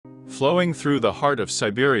Flowing through the heart of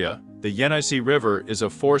Siberia, the Yenisei River is a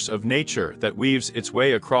force of nature that weaves its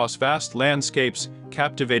way across vast landscapes,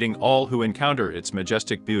 captivating all who encounter its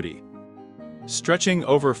majestic beauty. Stretching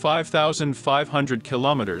over 5,500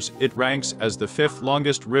 kilometers, it ranks as the fifth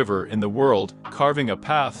longest river in the world, carving a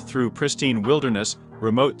path through pristine wilderness,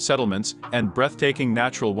 remote settlements, and breathtaking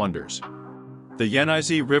natural wonders. The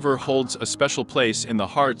Yenisei River holds a special place in the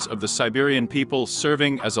hearts of the Siberian people,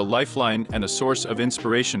 serving as a lifeline and a source of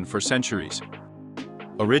inspiration for centuries.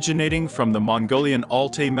 Originating from the Mongolian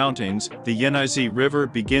Altai Mountains, the Yenisei River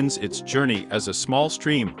begins its journey as a small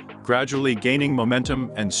stream, gradually gaining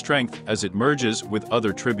momentum and strength as it merges with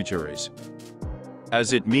other tributaries.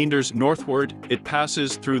 As it meanders northward, it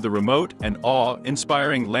passes through the remote and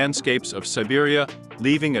awe-inspiring landscapes of Siberia,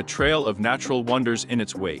 leaving a trail of natural wonders in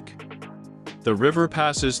its wake. The river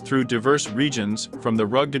passes through diverse regions, from the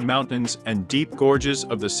rugged mountains and deep gorges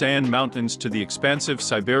of the Sayan Mountains to the expansive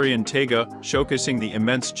Siberian taiga, showcasing the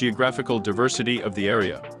immense geographical diversity of the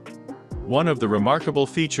area. One of the remarkable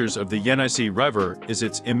features of the Yenisei River is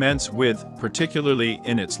its immense width, particularly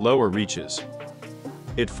in its lower reaches.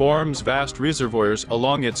 It forms vast reservoirs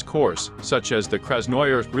along its course, such as the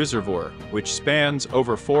Krasnoyarsk Reservoir, which spans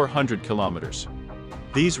over 400 kilometers.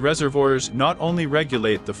 These reservoirs not only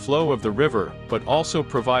regulate the flow of the river, but also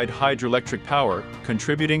provide hydroelectric power,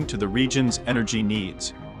 contributing to the region's energy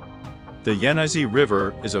needs. The Yenisei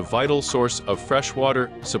River is a vital source of fresh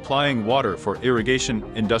water, supplying water for irrigation,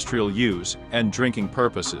 industrial use, and drinking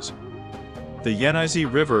purposes. The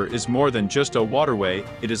Yenisei River is more than just a waterway,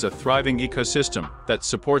 it is a thriving ecosystem that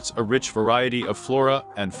supports a rich variety of flora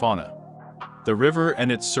and fauna. The river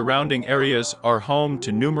and its surrounding areas are home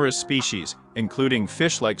to numerous species, including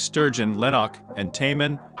fish like sturgeon, lenok, and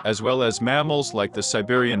taimen, as well as mammals like the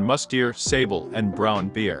Siberian musk deer, sable, and brown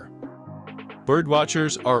bear.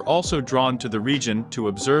 Birdwatchers are also drawn to the region to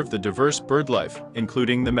observe the diverse birdlife,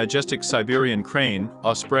 including the majestic Siberian crane,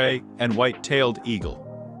 osprey, and white-tailed eagle.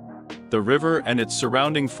 The river and its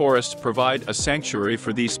surrounding forests provide a sanctuary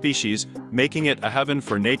for these species, making it a haven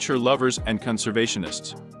for nature lovers and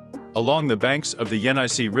conservationists. Along the banks of the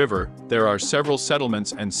Yenisei River, there are several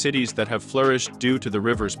settlements and cities that have flourished due to the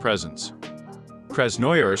river's presence.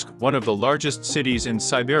 Krasnoyarsk, one of the largest cities in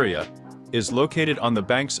Siberia, is located on the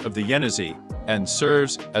banks of the Yenisei and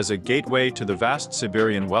serves as a gateway to the vast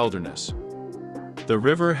Siberian wilderness. The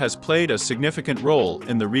river has played a significant role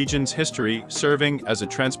in the region's history, serving as a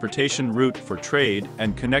transportation route for trade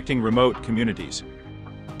and connecting remote communities.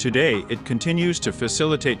 Today, it continues to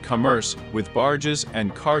facilitate commerce, with barges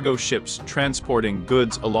and cargo ships transporting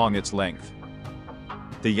goods along its length.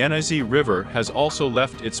 The Yenisei River has also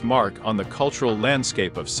left its mark on the cultural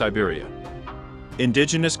landscape of Siberia.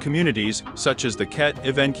 Indigenous communities, such as the Ket,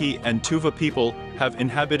 Evenki, and Tuva people, have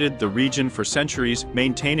inhabited the region for centuries,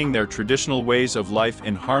 maintaining their traditional ways of life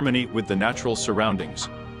in harmony with the natural surroundings.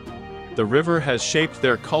 The river has shaped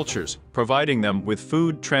their cultures, providing them with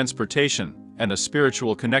food, transportation, and a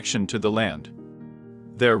spiritual connection to the land.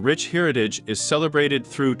 Their rich heritage is celebrated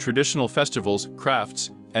through traditional festivals,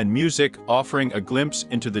 crafts, and music, offering a glimpse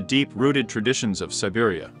into the deep-rooted traditions of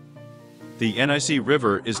Siberia. The Yenisei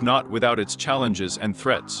River is not without its challenges and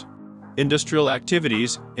threats. Industrial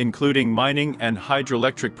activities, including mining and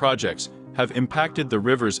hydroelectric projects, have impacted the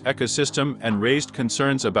river's ecosystem and raised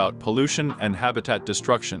concerns about pollution and habitat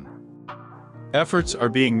destruction. Efforts are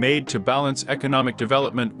being made to balance economic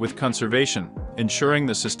development with conservation, ensuring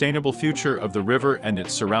the sustainable future of the river and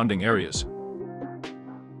its surrounding areas.